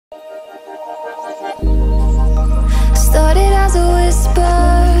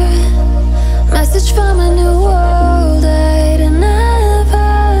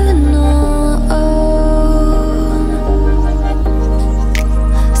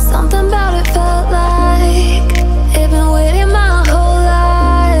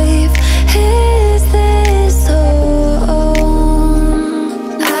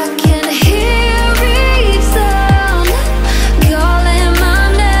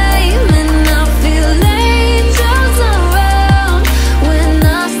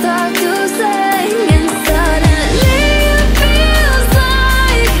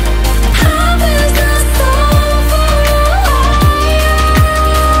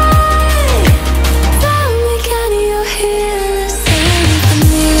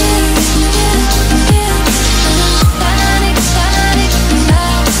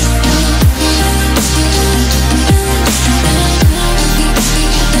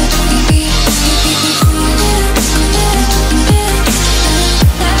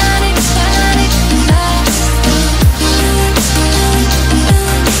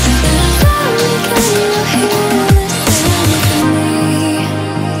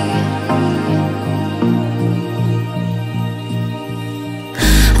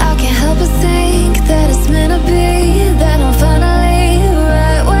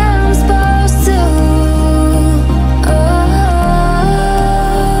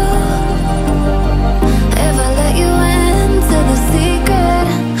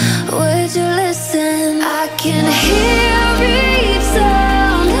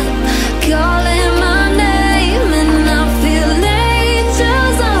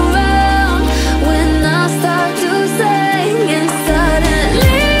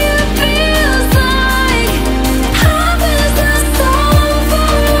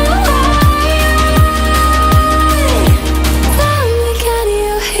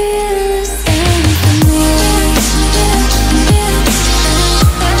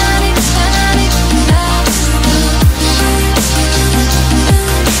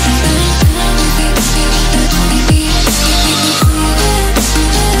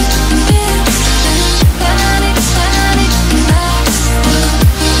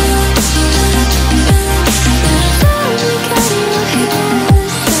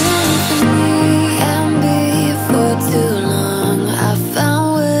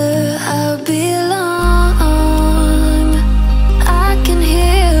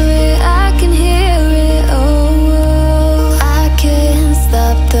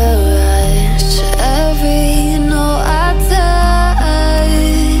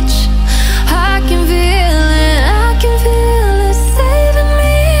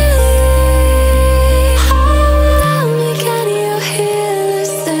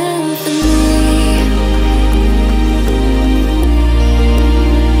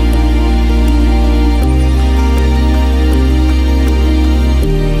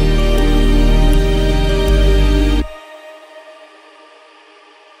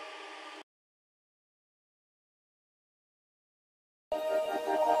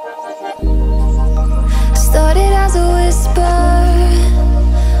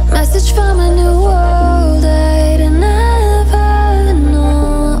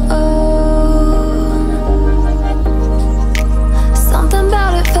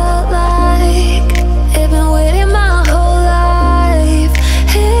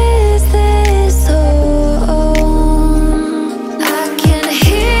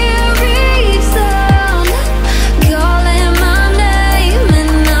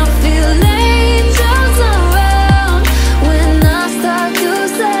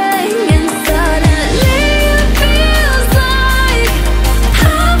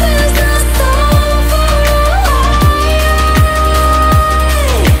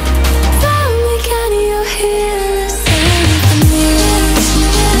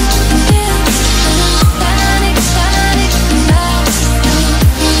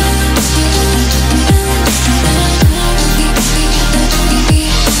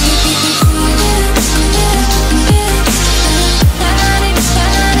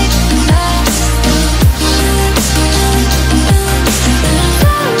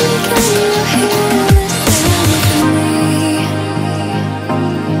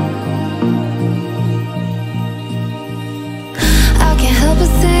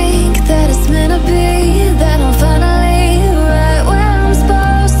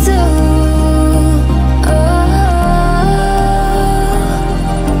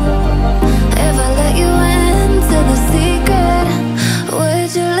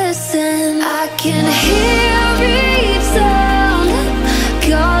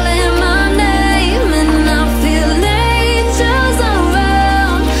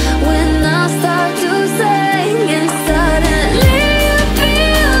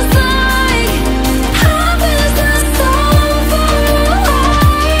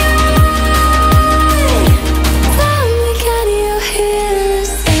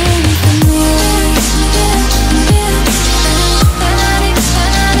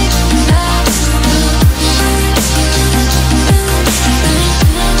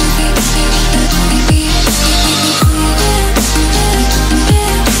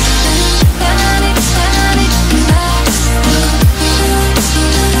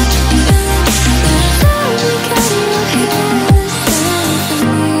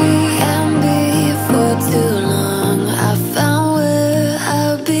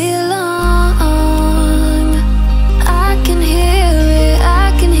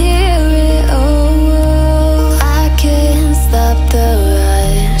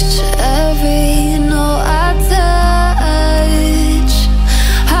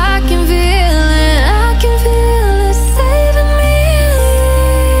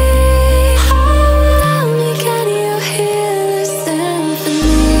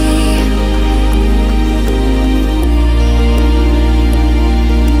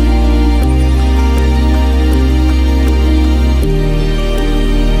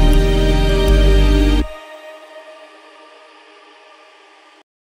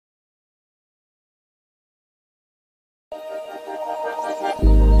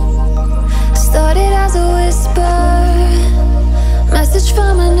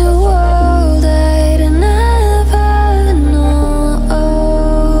from a new world I'd never known.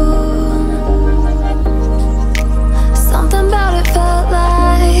 Something about it felt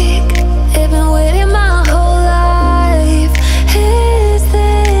like it'd been waiting my whole life. Is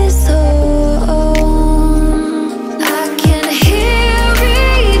this home? I can hear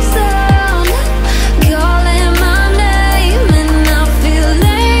each sound calling my name, and I feel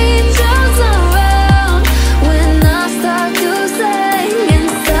angels around when I start to sing. And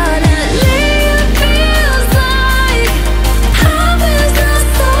suddenly it feels like heaven's not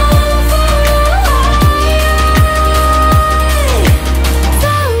so far away.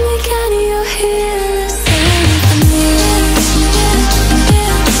 Tell me, can you hear the symphony?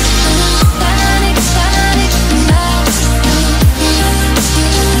 Panic, panic,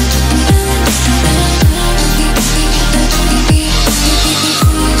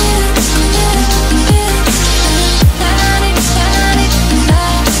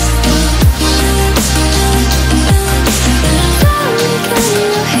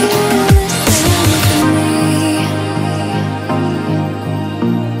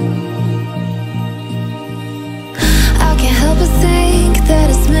 I can't help but think that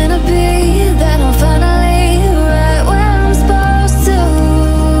it's meant to be, that I'm finally right where I'm supposed to.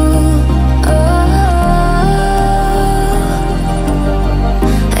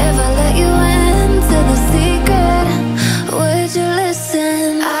 If I let you into the secret, would you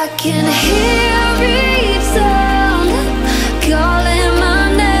listen? I can hear each sound calling my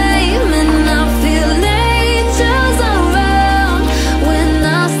name, and I feel angels around when I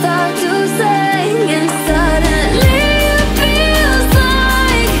start to sing. And suddenly it feels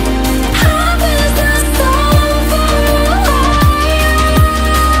like heaven's not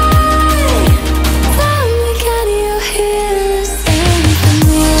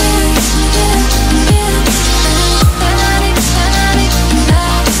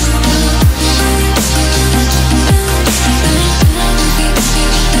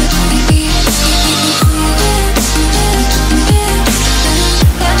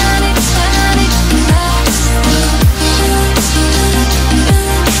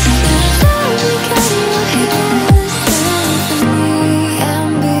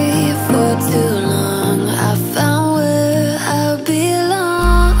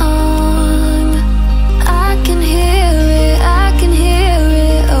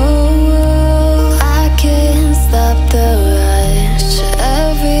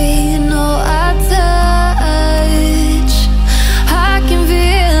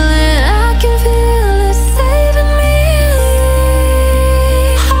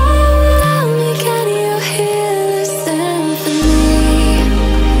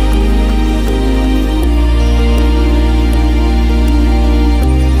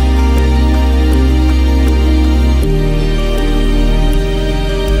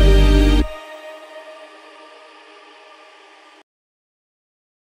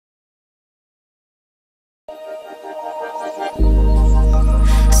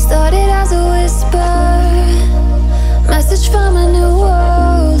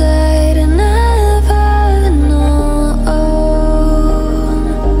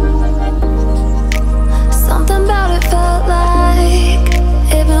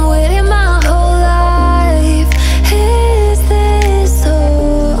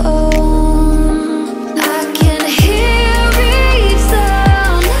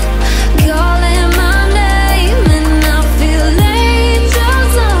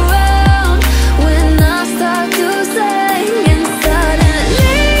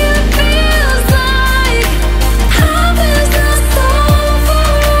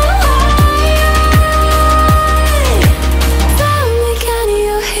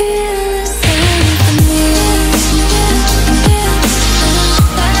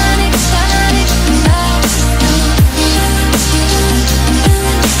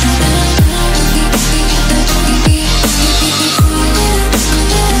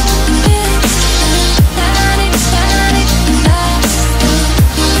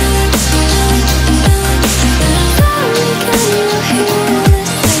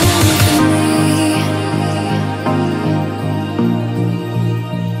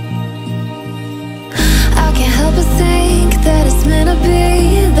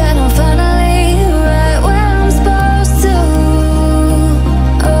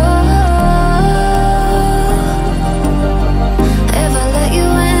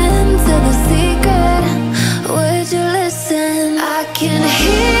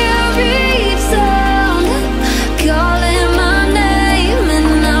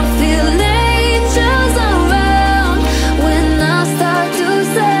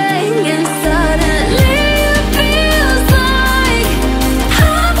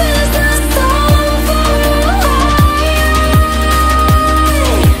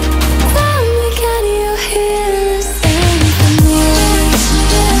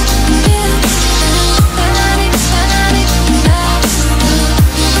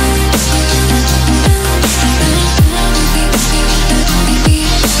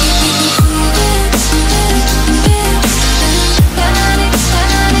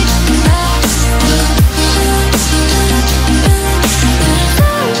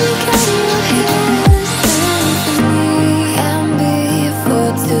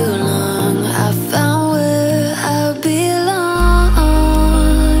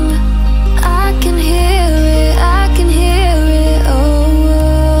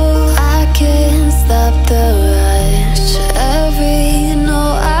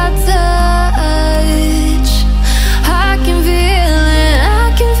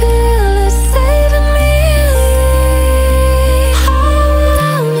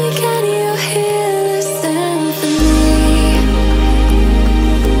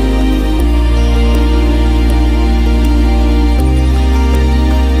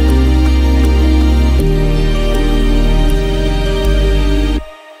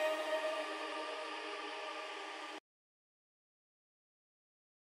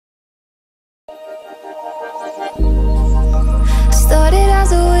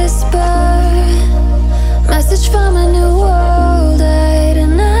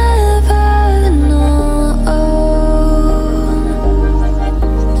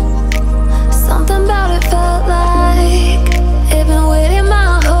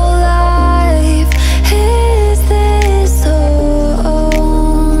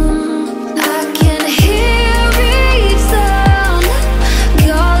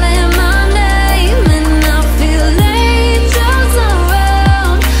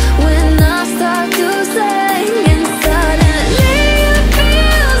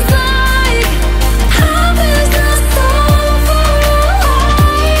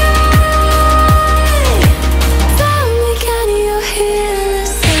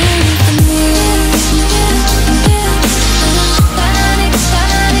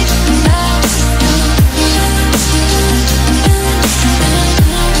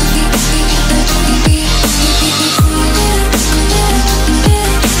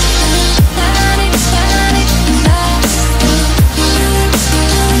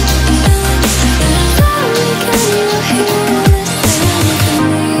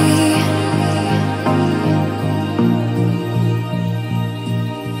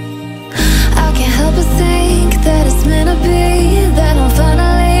us think that it's meant to be, that I'm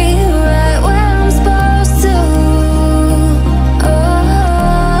finally right where I'm supposed to.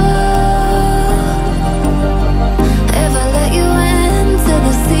 If I let you into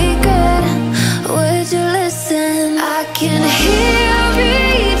the secret, would you listen? I can hear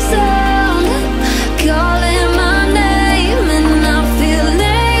each sound calling my name, and I feel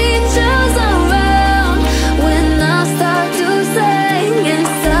angels around when I start to sing, and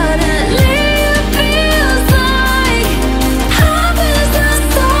suddenly it feels like heaven is not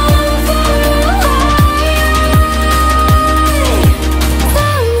so far away.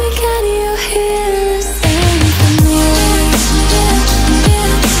 Tell me, can you hear the symphony?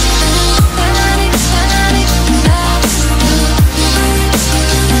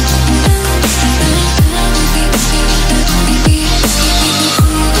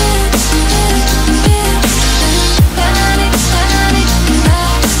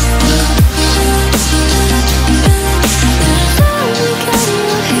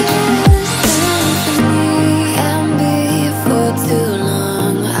 And before too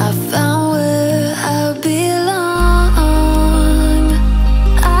long, I found where I belong.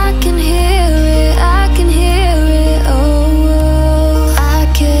 I can hear it, I can hear it, oh. I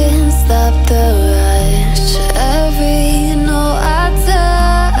can't stop the rush, every note I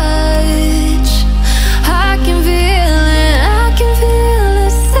touch. I can feel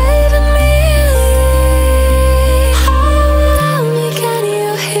it saving me. Tell me, can you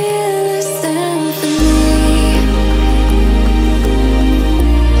hear the symphony?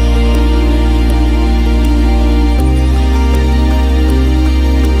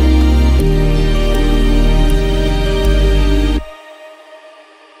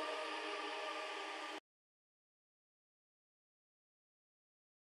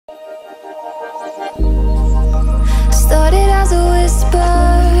 Started as a whisper,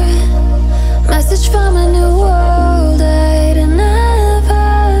 message from a new world I'd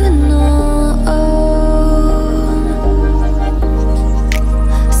never known.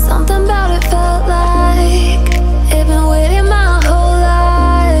 Something about it felt like it'd been waiting my whole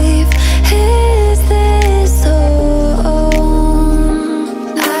life. Is this home?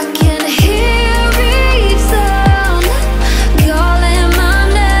 I can hear each sound calling my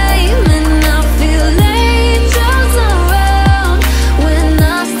name, and I feel angels around when I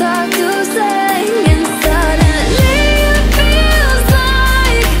start to sing, and suddenly it feels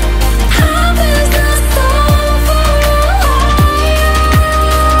like heaven is not so far away.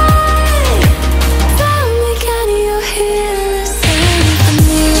 Tell me, can you hear the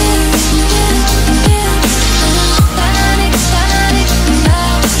symphony?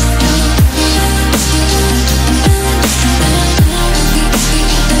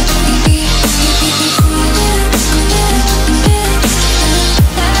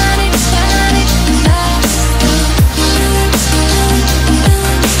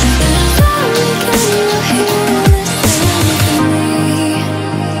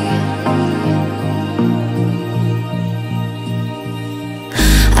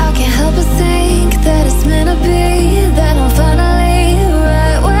 I can't help but think that it's meant to be, that I'm finally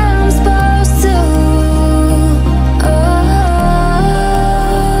right where I'm supposed to.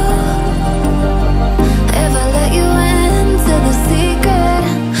 If I let you into the secret,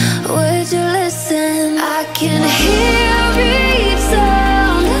 would you listen? I can hear each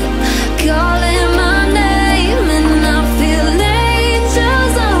sound calling my name, and I feel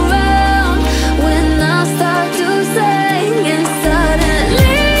angels around when I start to sing, and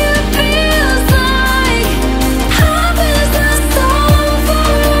suddenly it feels like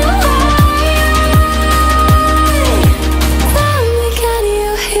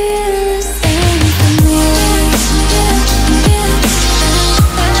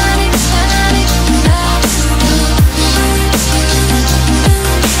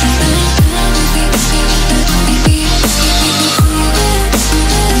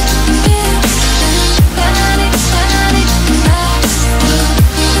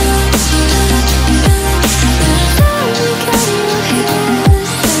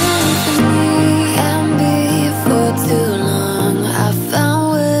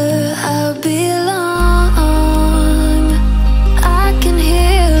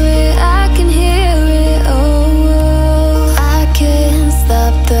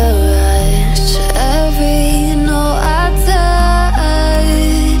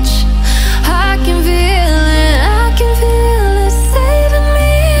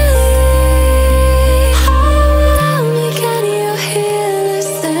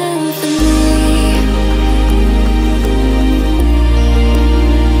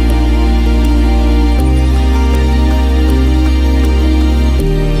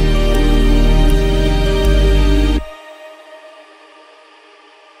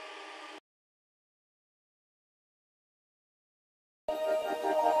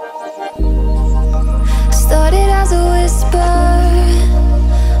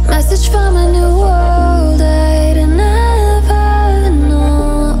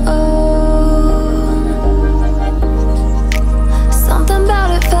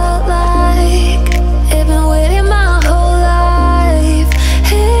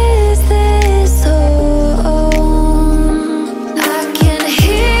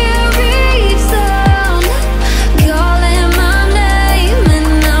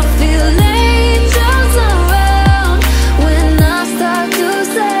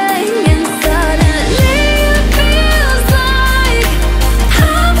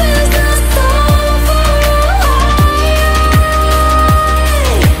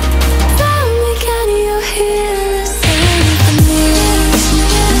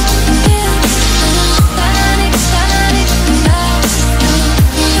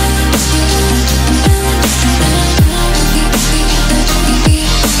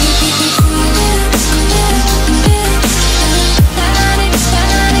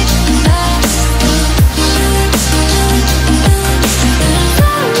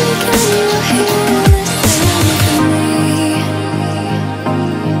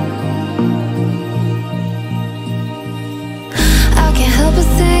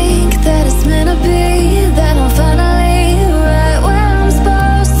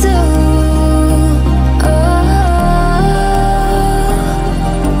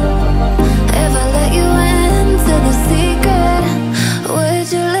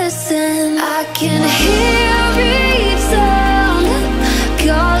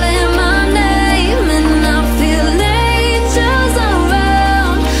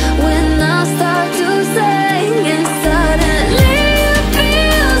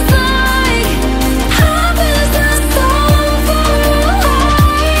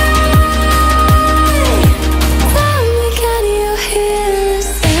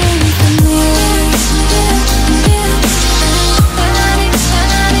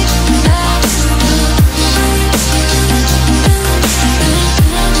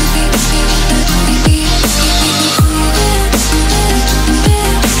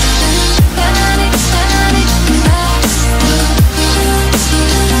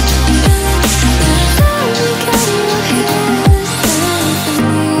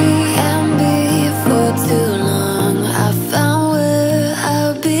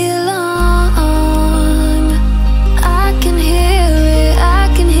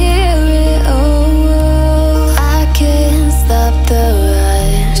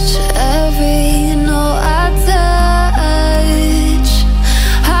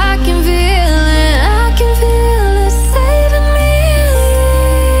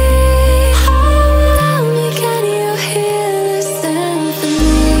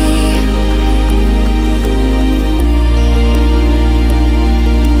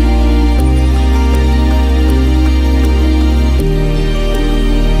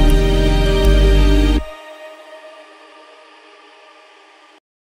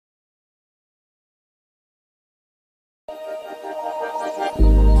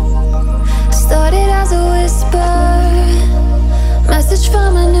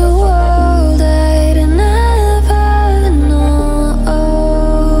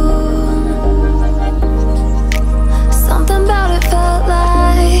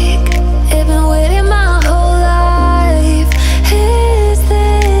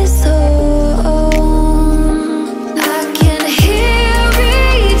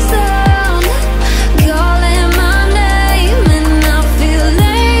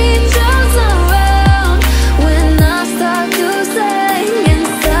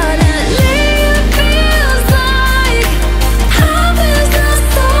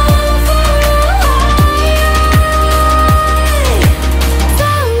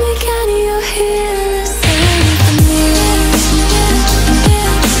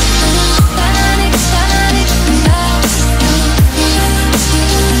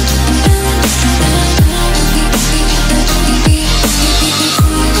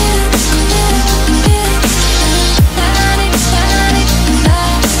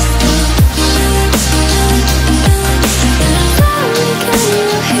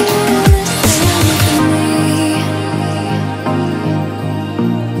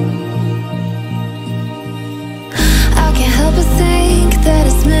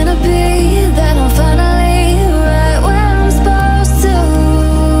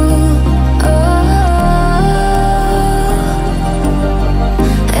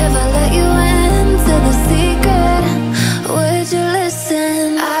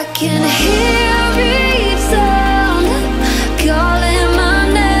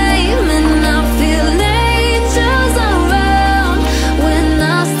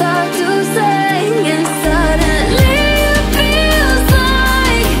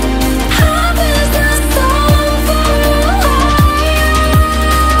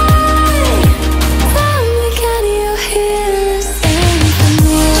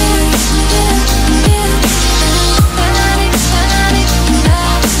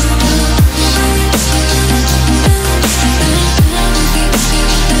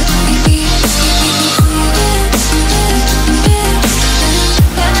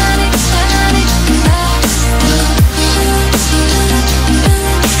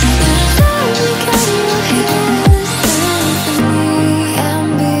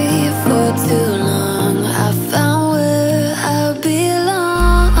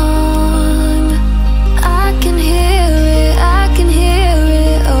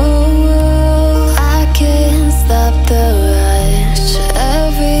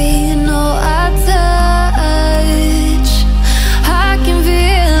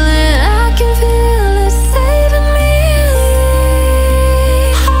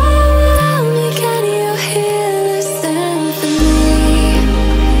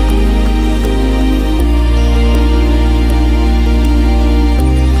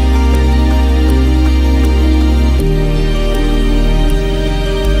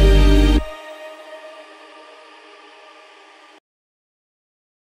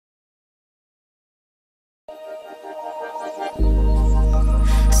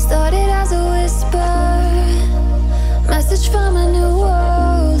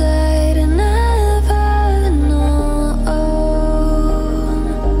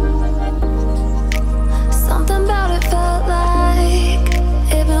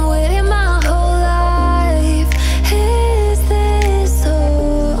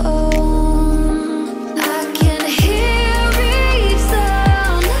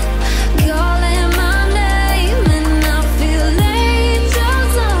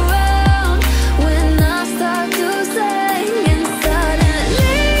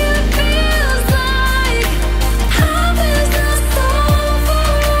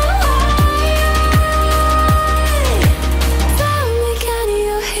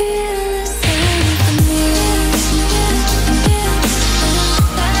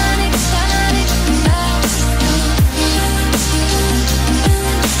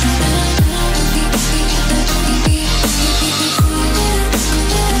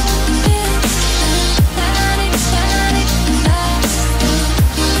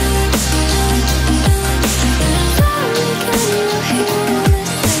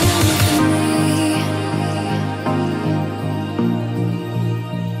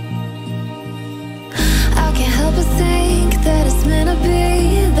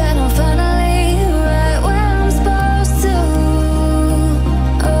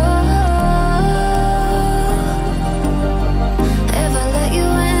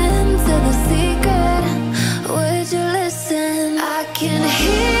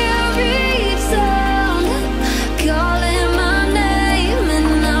hear